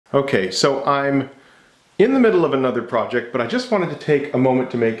Okay, so I'm in the middle of another project, but I just wanted to take a moment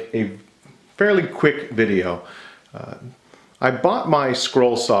to make a fairly quick video. I bought my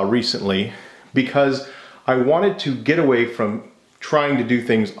scroll saw recently because I wanted to get away from trying to do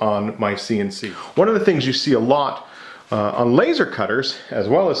things on my CNC. One of the things you see a lot on laser cutters, as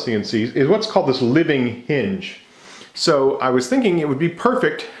well as CNCs, is what's called this living hinge. So I was thinking it would be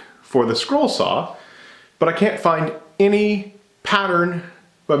perfect for the scroll saw, but I can't find any pattern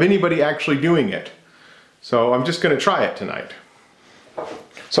of anybody actually doing it. So I'm just going to try it tonight.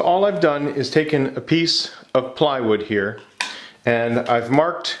 So all I've done is taken a piece of plywood here, and I've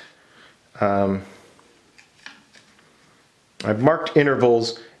marked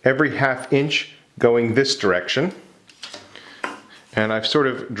intervals every ½ inch going this direction, and I've sort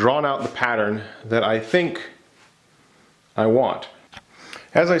of drawn out the pattern that I think I want.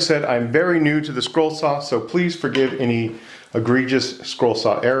 As I said, I'm very new to the scroll saw, so please forgive any egregious scroll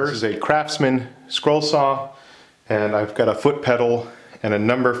saw errors. This is a Craftsman scroll saw, and I've got a foot pedal and a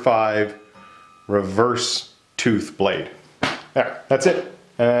number 5 reverse tooth blade. There, that's it.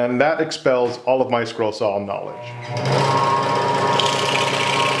 And that expels all of my scroll saw knowledge.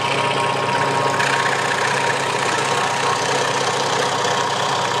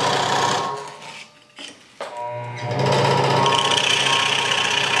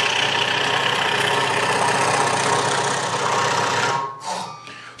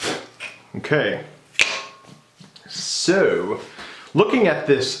 Okay, so looking at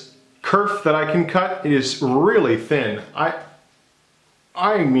this kerf that I can cut, it is really thin.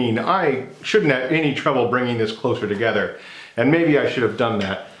 I mean, I shouldn't have any trouble bringing this closer together, and maybe I should have done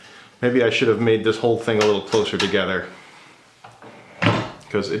that. Maybe I should have made this whole thing a little closer together,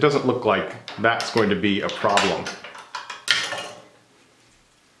 because it doesn't look like that's going to be a problem.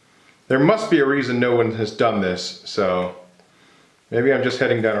 There must be a reason no one has done this, so maybe I'm just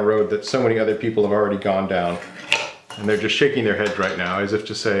heading down a road that so many other people have already gone down, and they're just shaking their heads right now as if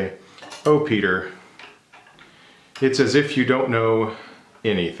to say, "Oh, Peter, it's as if you don't know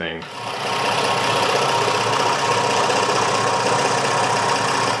anything."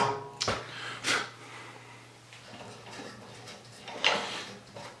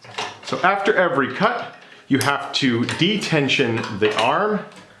 So after every cut, you have to detension the arm,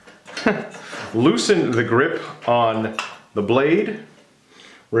 loosen the grip on the blade,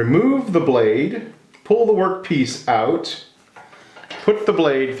 remove the blade, pull the workpiece out, put the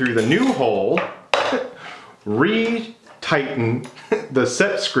blade through the new hole, re-tighten the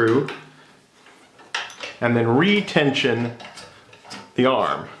set screw, and then re-tension the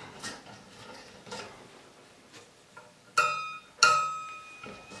arm.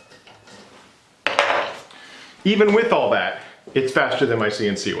 Even with all that, it's faster than my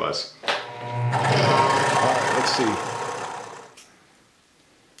CNC was. Alright, let's see.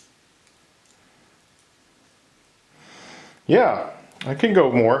 Yeah, I can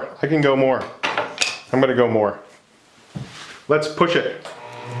go more. I can go more. I'm gonna go more. Let's push it.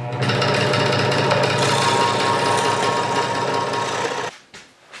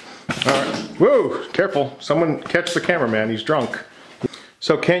 All right. Whoa, careful. Someone catch the cameraman, he's drunk.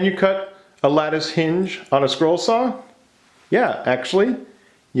 So can you cut a lattice hinge on a scroll saw? Yeah, actually,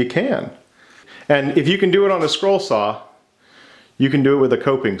 you can. And if you can do it on a scroll saw, you can do it with a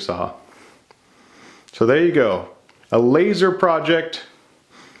coping saw. So there you go. A laser project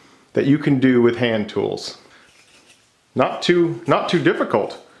that you can do with hand tools. Not too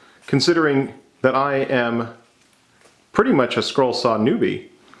difficult, considering that I am pretty much a scroll saw newbie,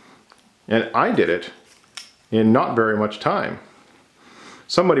 and I did it in not very much time.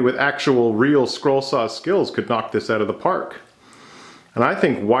 Somebody with actual real scroll saw skills could knock this out of the park. And I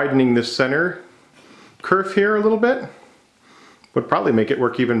think widening this center kerf here a little bit would probably make it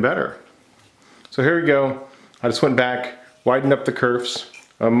work even better. So here we go. I just went back, widened up the kerfs,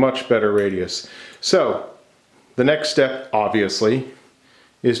 a much better radius. So the next step, obviously,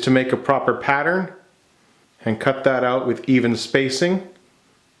 is to make a proper pattern and cut that out with even spacing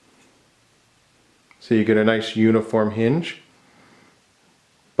so you get a nice uniform hinge.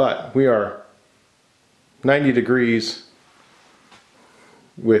 But we are 90 degrees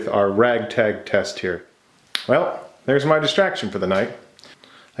with our ragtag test here. Well, there's my distraction for the night.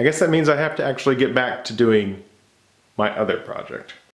 I guess that means I have to actually get back to doing my other project.